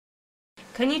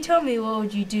Can you tell me what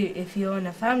would you do if you're on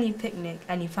a family picnic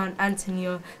and you found ants in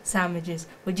your sandwiches?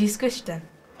 Would you squish them?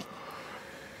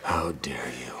 How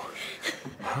dare you?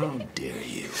 How dare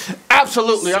you?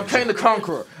 Absolutely, I'm Kang the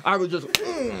Conqueror. I would just...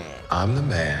 I'm the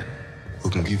man who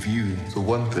can give you the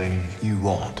one thing you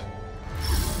want.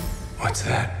 What's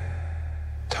that?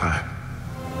 Time.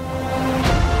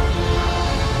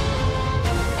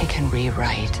 I can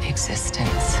rewrite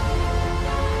existence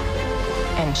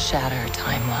and shatter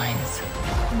timelines.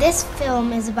 This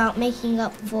film is about making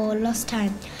up for lost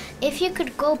time. If you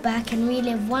could go back and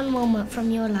relive one moment from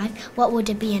your life, what would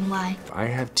it be and why? I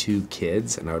have 2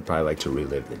 kids, and I would probably like to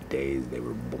relive the days they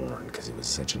were born, because it was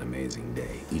such an amazing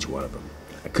day, each one of them.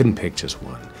 I couldn't pick just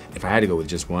one. If I had to go with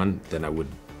just one, then I would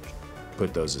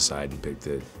put those aside and pick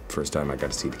the first time I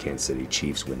got to see the Kansas City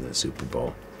Chiefs win the Super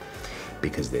Bowl,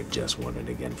 because they've just won it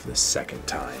again for the 2nd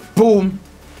time. Boom!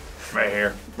 Right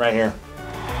here, right here.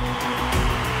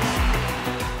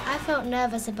 I felt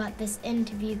nervous about this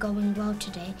interview going well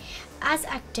today. As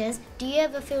actors, do you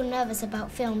ever feel nervous about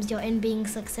films you're in being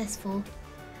successful?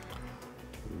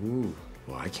 Ooh,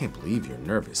 well, I can't believe you're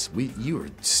nervous. You're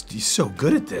so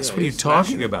good at this. Yeah, What are you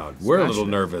talking about? We're a little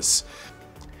nervous.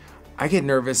 I get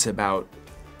nervous about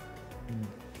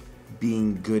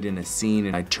being good in a scene,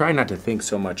 and I try not to think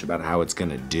so much about how it's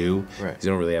gonna do, because I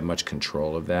don't really have much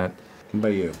control of that. What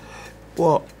about you?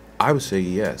 Well, I would say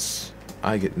yes.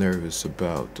 I get nervous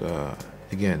about,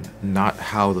 again, not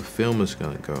how the film is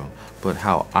gonna go, but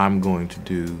how I'm going to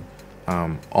do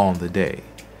on the day.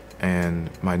 And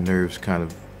my nerves kind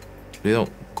of, they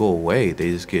don't go away, they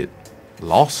just get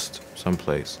lost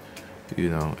someplace, you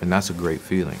know, and that's a great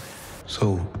feeling.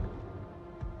 So,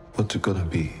 what's it gonna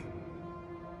be?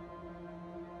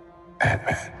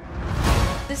 Ant-Man.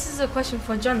 This is a question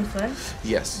for Jonathan.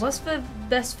 Yes. What's the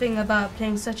best thing about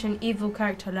playing such an evil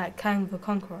character like Kang the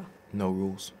Conqueror? No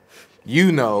rules.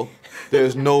 You know,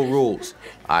 there's no rules.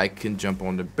 I can jump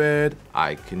on the bed,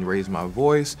 I can raise my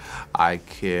voice, I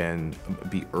can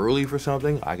be early for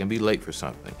something, I can be late for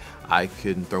something. I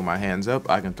can throw my hands up,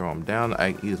 I can throw them down,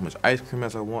 I can eat as much ice cream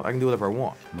as I want, I can do whatever I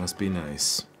want. Must be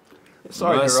nice.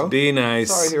 Sorry, Must hero. be nice.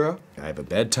 Sorry, hero. I have a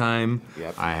bedtime.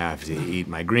 Yep. I have to eat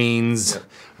my greens. Yep.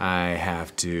 I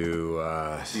have to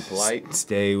Be polite.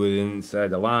 stay inside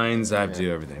the lines. I have to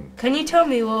do everything. Can you tell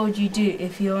me what would you do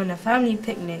if you're on a family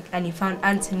picnic and you found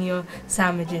ants in your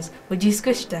sandwiches? Would you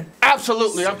squish them?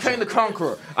 Absolutely, I'm Kang the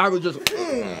Conqueror. I would just...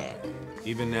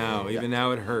 Even now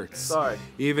it hurts. Sorry.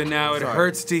 Even now it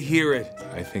hurts to hear it.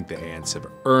 I think the ants have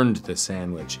earned the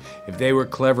sandwich. If they were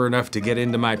clever enough to get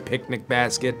into my picnic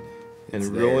basket, And it's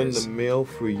ruin theirs. the meal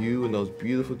for you and those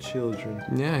beautiful children.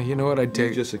 Yeah, you know what? I'd You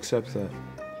take. just accept that.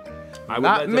 I would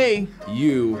Not let them- me.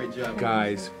 You Great job.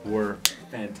 guys were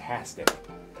fantastic.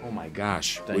 Oh my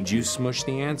gosh. Would you smush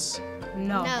the ants?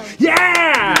 No. No.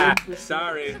 Yeah!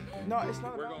 Sorry. No, it's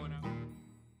not. We're going out.